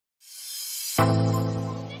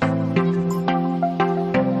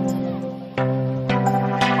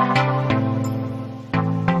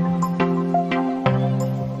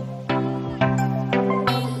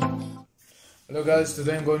Hello guys,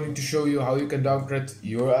 today I'm going to show you how you can downgrade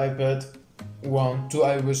your iPad 1 to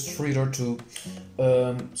iOS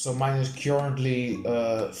 3.2. So mine is currently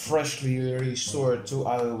freshly restored to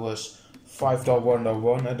iOS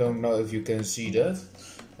 5.1.1. I don't know if you can see that.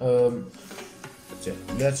 But yeah,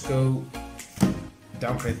 let's go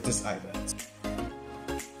downgrade this iPad.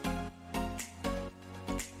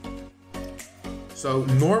 So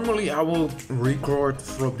normally I will record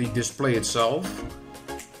from the display itself.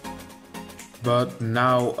 But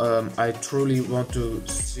now I truly want to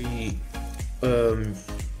see,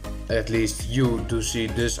 at least you, to see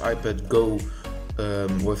this iPad go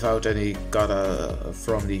without any data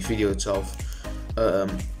from the video itself. So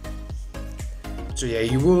yeah,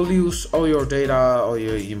 you will lose all your data, all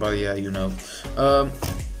your yeah, you know.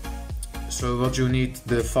 So what you need,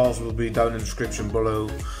 the files will be down in the description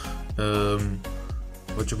below.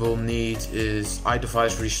 What you will need is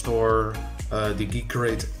iDevice Restore. The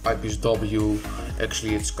Downgrade IPSW,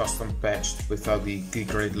 actually it's custom patched without the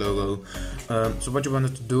Downgrade logo. So what you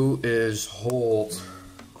wanted to do is hold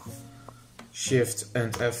Shift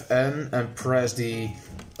and FN and press the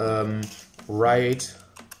right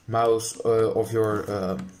mouse of your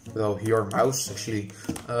your mouse actually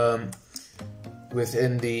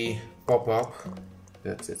within the pop-up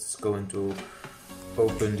that it's going to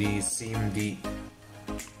open the CMD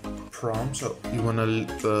prompt. So you want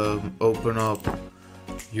to open up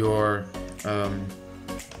your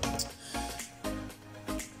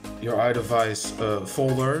iDevice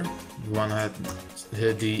folder. You want to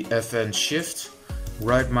hit the FN Shift,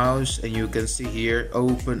 right mouse, and you can see here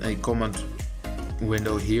open a command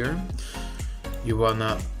window here. You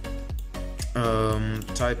wanna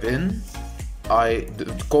type in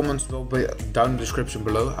the comments will be down in the description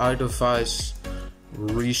below. iDevice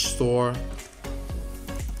Restore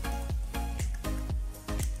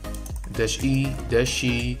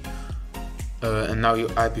 -E and now your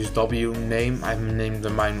IPSW name. I've named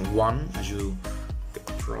mine 1, as you can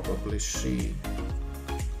probably see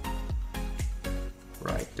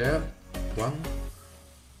right there, 1.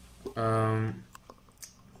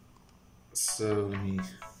 So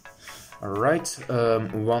alright,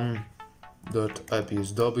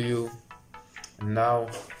 1.IPSW. Now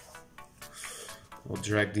we'll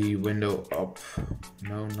drag the window up.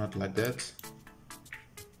 No, not like that.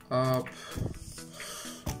 Up,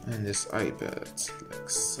 and this iPad like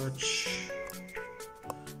such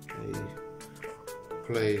a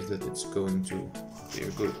place that it's going to be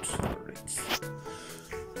good. Right.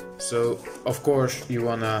 So of course you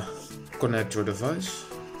wanna connect your device,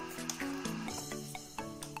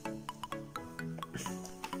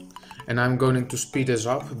 and I'm going to speed this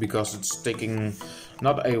up because it's taking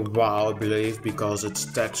not a while, I believe, because it's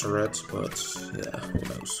tethered, but yeah, who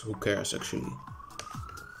knows, who cares actually.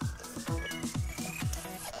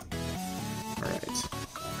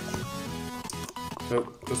 So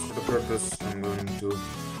just for the purpose, I'm going to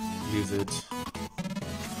leave it.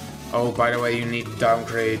 Oh, by the way, you need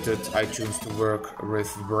downgraded iTunes to work with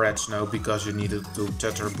Reds now because you needed to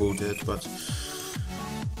tether boot it, but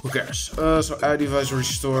who cares? So iDevice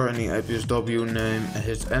Restore and the IPSW name,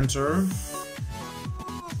 hit enter.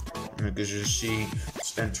 And as you see,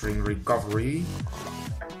 it's entering recovery.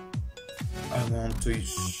 I want to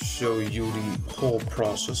show you the whole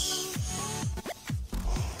process.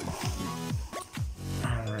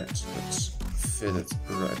 Let's fit it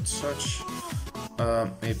right such a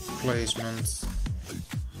placement.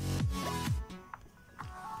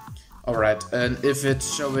 Alright, and if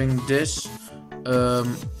it's showing this,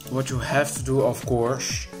 what you have to do, of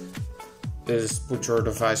course, is put your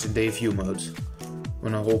device in day view mode.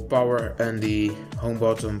 When I hold power and the home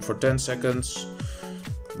button for 10 seconds.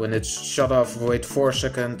 When it's shut off, wait 4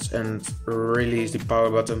 seconds and release the power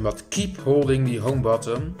button, but keep holding the home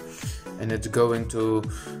button. And it's going to,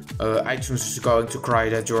 iTunes is going to cry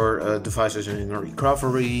that your device is in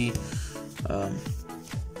recovery.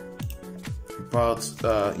 But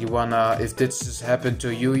you wanna, if this has happened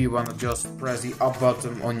to you, you wanna just press the up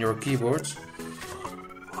button on your keyboard,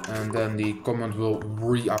 and then the command will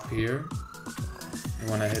reappear. You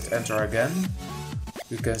wanna hit enter again.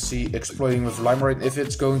 You can see exploding with LimeRain. If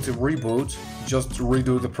it's going to reboot, just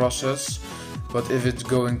redo the process. But if it's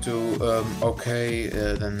going to okay,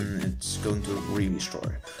 then it's going to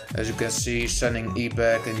restore. As you can see, sending E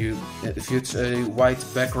back, and if it's a white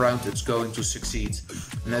background, it's going to succeed.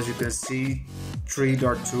 And as you can see,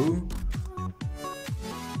 3.2.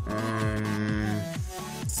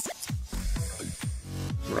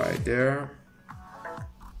 Right there.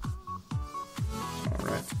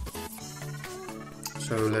 Alright.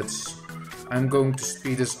 So I'm going to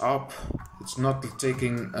speed this up. It's not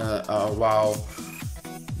taking a while,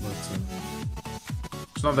 but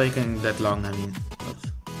It's not taking that long, I mean. But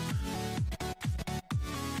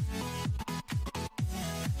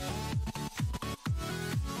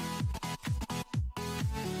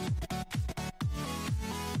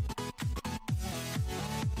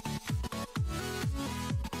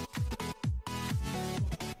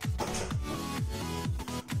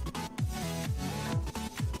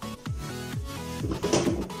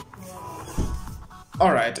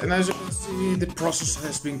alright, and as you can see, the process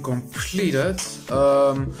has been completed.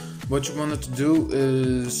 What you wanted to do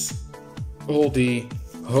is hold the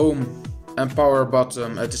home and power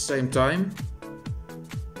button at the same time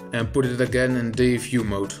and put it again in day view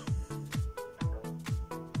mode.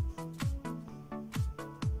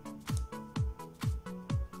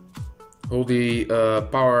 Hold the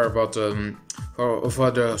power button,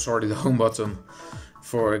 the home button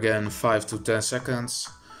for again 5 to 10 seconds.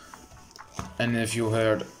 And if you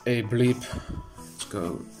heard a bleep, let's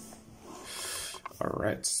go.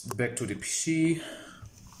 Alright, back to the PC.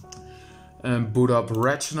 And boot up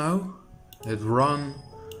Reg now. Hit run.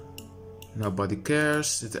 Nobody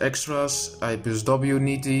cares. Hit extras. IPSW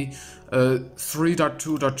need the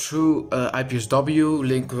 3.2.2 IPSW.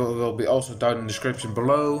 Link will be also down in the description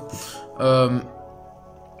below.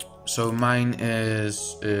 So mine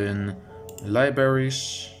is in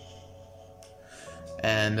libraries.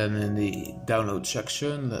 And then in the download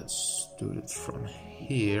section, let's do it from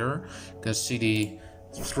here. You can see the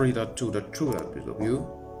 3.2.2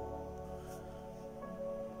 IPSW.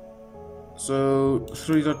 So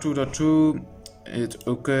 3.2.2, hit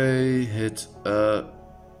OK, hit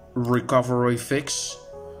recovery fix.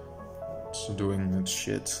 It's doing that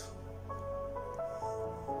shit.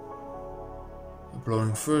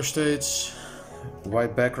 Uploading first stage,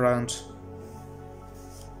 white background.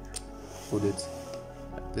 Put it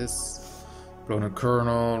like this. Uploading a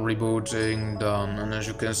kernel, rebooting, done. And as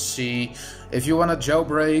you can see, if you want to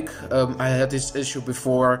jailbreak, I had this issue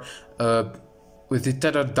before. With the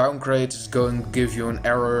tethered downgrade, it's going to give you an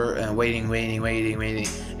error and waiting, and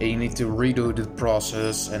you need to redo the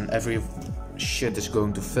process, and every shit is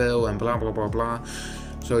going to fail and blah blah blah blah.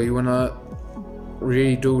 So you wanna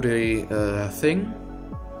redo the thing.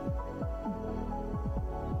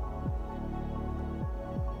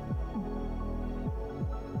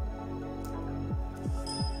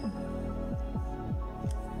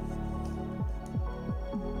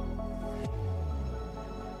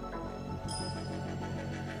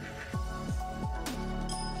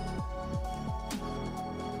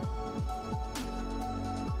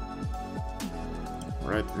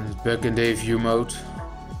 Right, and it's back in day view mode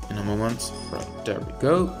in a moment. Right, there we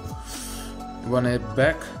go. You wanna hit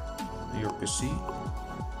back on your PC.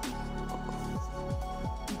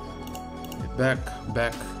 Hit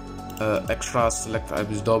back, extra, select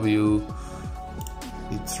IPSW,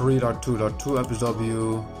 the 3.2.2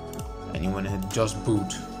 IPSW, and you wanna hit just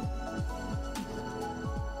boot.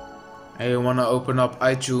 And you wanna open up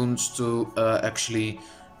iTunes to actually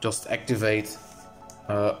just activate.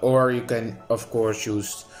 Or you can, of course,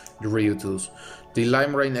 use the Rio tools. The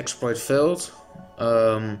Lime Rain exploit failed,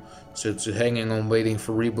 so it's hanging on waiting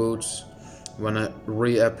for reboots. You want to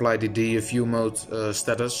reapply the DFU mode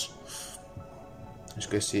status. As you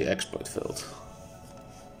can see, exploit failed.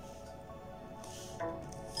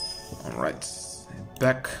 Alright,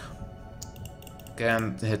 back.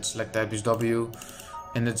 Again, hit select IPSW,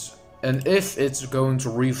 and if it's going to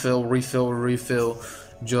refill,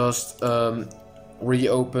 just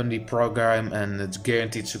reopen the program and it's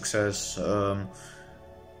guaranteed success. As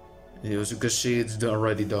you can see, it's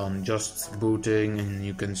already done. Just booting, and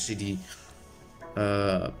you can see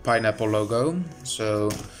the pineapple logo.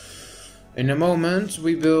 So in a moment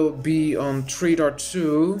we will be on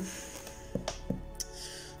 3.2,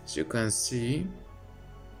 as you can see.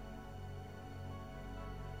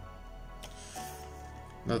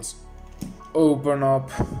 Let's open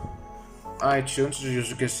up iTunes, so you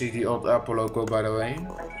can see the old Apple logo, by the way.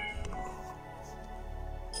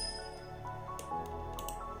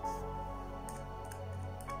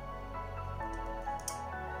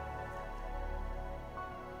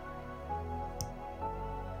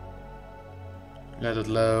 Let it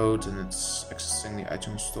load, and it's accessing the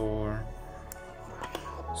iTunes store.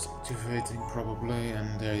 It's activating probably,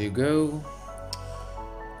 and there you go.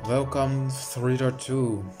 Welcome 3.2.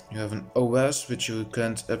 You have an OS which you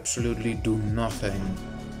can't absolutely do nothing.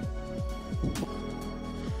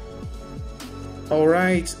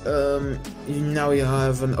 Alright, now you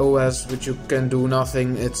have an OS which you can do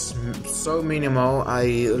nothing. It's so minimal. I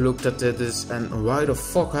looked at this and why the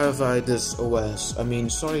fuck have I this OS? I mean,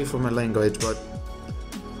 sorry for my language, but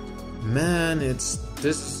man, this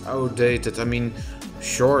is outdated. I mean,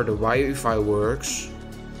 sure, the Wi-Fi works,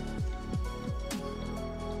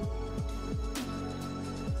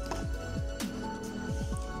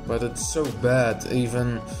 but it's so bad.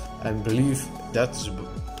 Even I believe that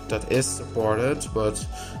is supported, but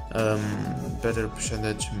better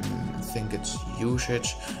percentage, I think it's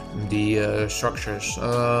usage, the structures.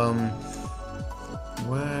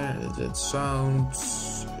 Where did it sound?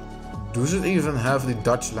 Does it even have the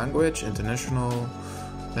Dutch language, international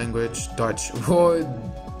language, Dutch? Boy,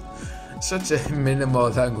 such a minimal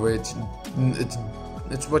language.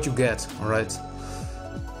 It's what you get, alright?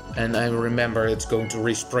 And I remember it's going to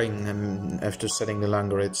respring after setting the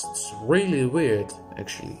language. It's really weird,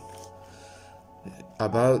 actually.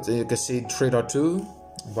 About, you can see 3.2,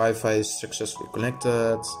 Wi-Fi is successfully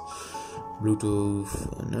connected, Bluetooth,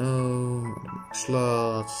 no,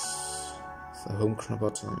 slots, the home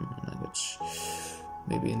button, language,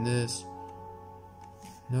 maybe in this,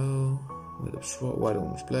 no, white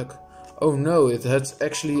almost black. Oh no, it has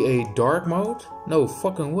actually a dark mode? No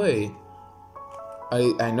fucking way.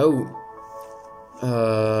 I know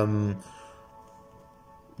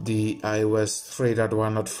the iOS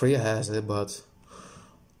 3.1.3 has it, but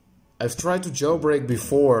I've tried to jailbreak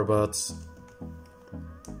before, but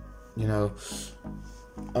you know,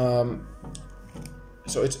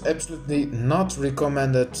 so it's absolutely not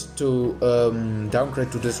recommended to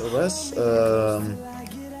downgrade to this OS.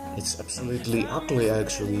 It's absolutely ugly,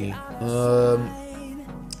 actually.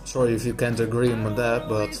 Sorry if you can't agree with that,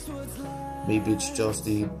 but maybe it's just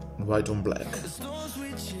the white on black.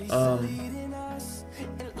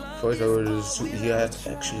 Voiceover, you had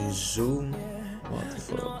to actually zoom. What the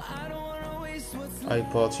fuck?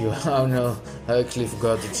 iPod, oh no, I actually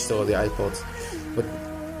forgot to install the iPod. But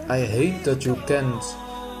I hate that you can't,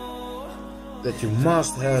 that you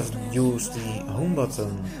must have used the home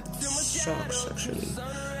button. It sucks, actually.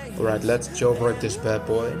 Alright, let's jailbreak this bad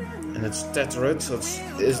boy. And it's tethered, so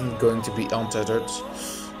it isn't going to be untethered.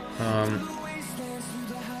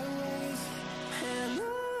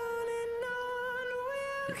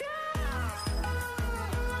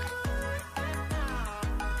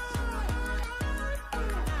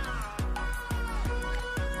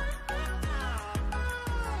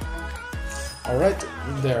 Alright,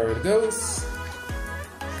 there it goes.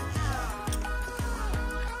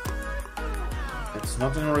 It's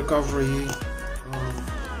not in recovery.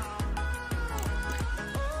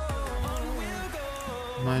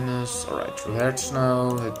 Minus, alright, rehearse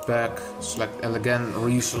now, hit back, select, and again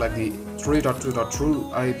reselect the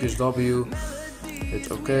 3.2.2 IPSW,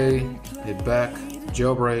 hit OK, hit back,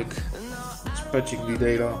 jailbreak, it's patching the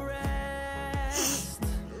data,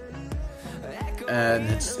 and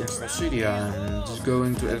it's install Cydia and it's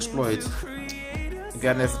going to exploit.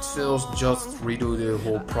 Again, if it fails, just redo the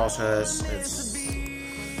whole process.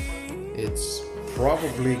 It's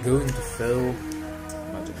probably going to fail,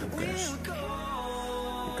 but who cares?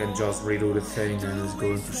 You can just redo the thing and it's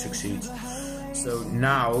going to succeed. So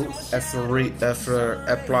now, after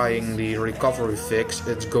applying the recovery fix,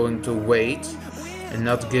 it's going to wait and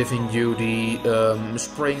not giving you the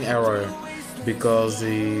spring error, because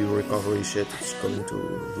the recovery shit is going to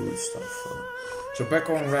do its stuff. So back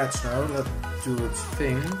on Rats now, let's do its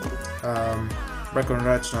thing. Back on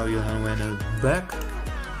Rats now, you have back,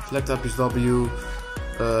 select IPSW,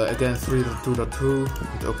 again 3.2.2,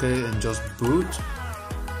 hit OK and just boot.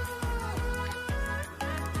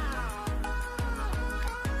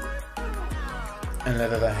 And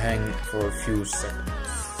let it hang for a few seconds.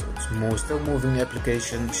 So it's still moving the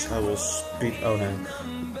applications. I will speed. Oh no,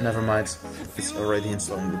 never mind. It's already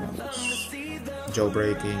installing the models.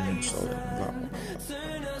 Jailbreaking, installing, blah blah blah.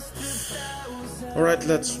 Alright,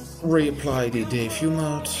 let's reapply the DFU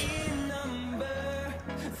mode.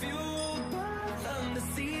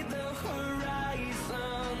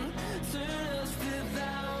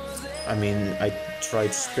 I mean, I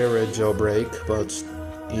tried Spirit jailbreak, but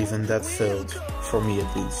even that failed, for me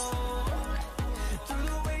at least.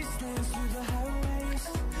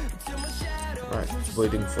 Right,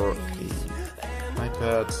 waiting for the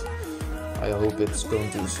iPad. I hope it's going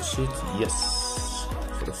to succeed. Yes,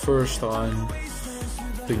 for the first time.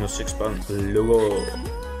 Ping of 6 pound lower.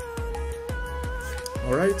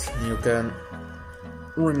 Alright, you can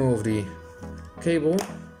remove the cable.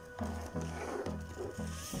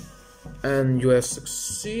 And you have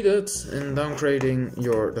succeeded in downgrading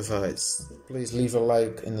your device. Please leave a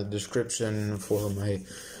like in the description for my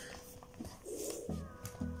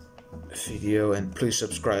video and please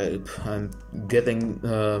subscribe. I'm getting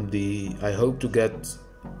I hope to get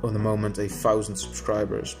on the moment 1,000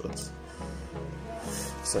 subscribers, but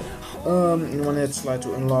so you want to hit slide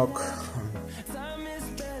to unlock.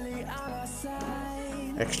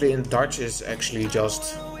 Actually in Dutch is actually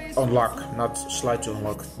just unlock, not slide to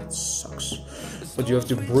unlock. It sucks. but you have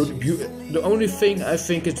to the only thing I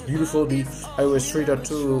think it's beautiful, the iOS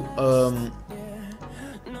 3.2,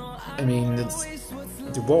 I mean,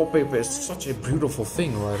 the wallpaper is such a beautiful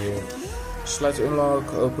thing right here. Slide to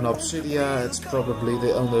unlock, open up Cydia, it's probably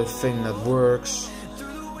the only thing that works.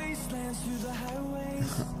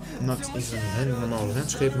 Not even normal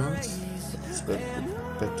landscape mode. Let's go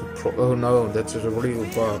back to Pro. Oh no, that's a real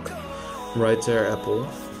bug. Right there, Apple.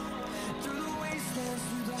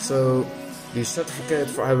 So, the certificate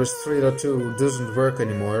for iOS 3.2 doesn't work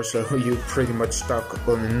anymore, so you're pretty much stuck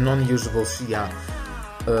on a non-usable Cydia.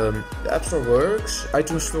 The App Store works,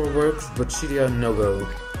 iTunes Store works, but Cydia no go.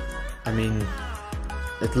 I mean,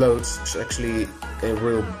 it loads, it's actually a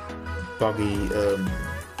real buggy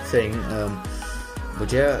thing.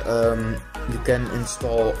 But yeah, you can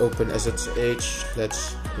install SHSH.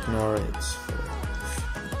 Let's ignore it.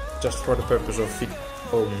 Just for the purpose of video.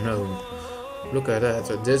 Oh no. Look at that.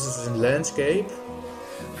 So this is in landscape.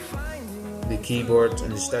 The keyboard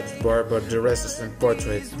and the status bar, but the rest is in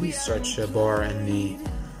portrait. The search bar and the...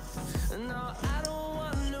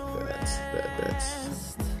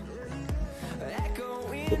 That's...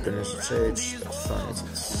 Open SHSH. That's fine.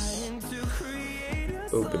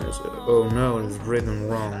 Open it. Oh no, it's written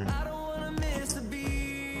wrong.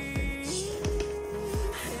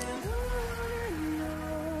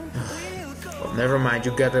 Well, never mind,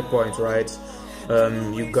 you get the point, right?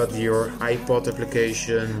 You got your iPod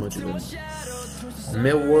application,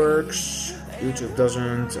 Mail works, YouTube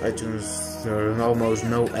doesn't, iTunes, there are almost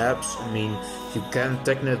no apps. I mean, you can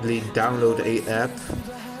technically download a app.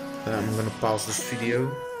 I'm gonna pause this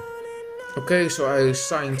video. Okay, so I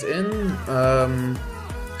signed in.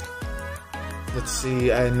 Let's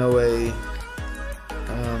see, I know a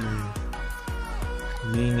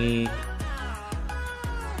mini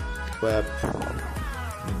web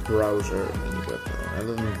browser. I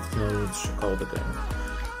don't know what it's called again.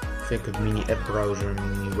 I think a mini app browser,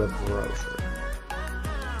 mini web browser.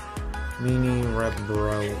 Mini web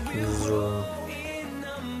browser.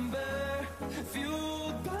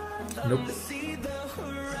 Nope.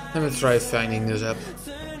 Let me try finding this app.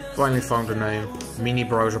 Finally found the name. Mini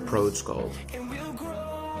Browser Pro it's called.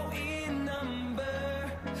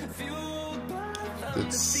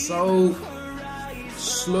 It's so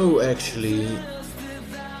slow actually.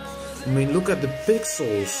 I mean, look at the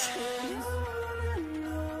pixels.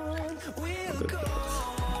 Look at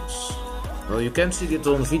that. Well, you can't see it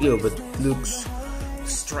on video, but it looks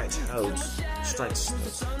stretched out.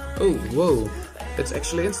 Oh, whoa. It's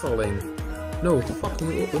actually installing. No,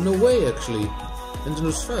 fucking no way actually. And it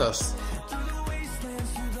was fast.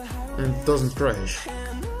 And it doesn't crash.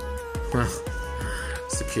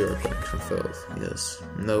 Secure connection failed. Yes.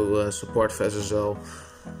 No support for SSL.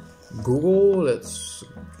 Google,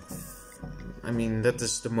 I mean, that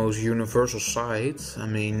is the most universal site. I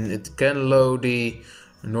mean, it can load the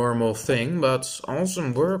normal thing, but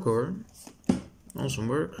awesome work, or awesome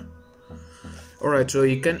work. Alright, so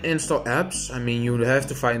you can install apps. I mean, you have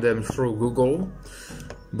to find them through Google.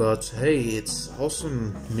 But hey, it's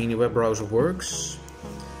awesome. Mini web browser works.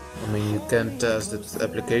 I mean, you can test that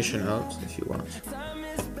application out if you want.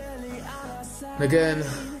 Again,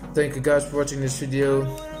 thank you guys for watching this video.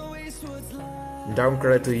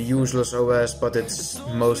 Downgrade to a useless OS, but it's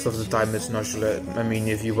most of the time it's not. I mean,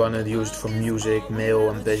 if you want to use it for music, mail,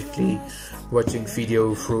 and basically watching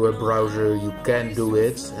video through a browser, you can do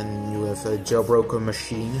it, and you have a jailbroken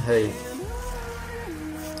machine. Hey,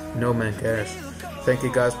 no man cares. Thank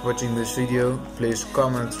you guys for watching this video. Please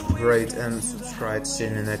comment, rate, and subscribe. See you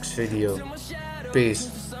in the next video.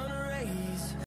 Peace.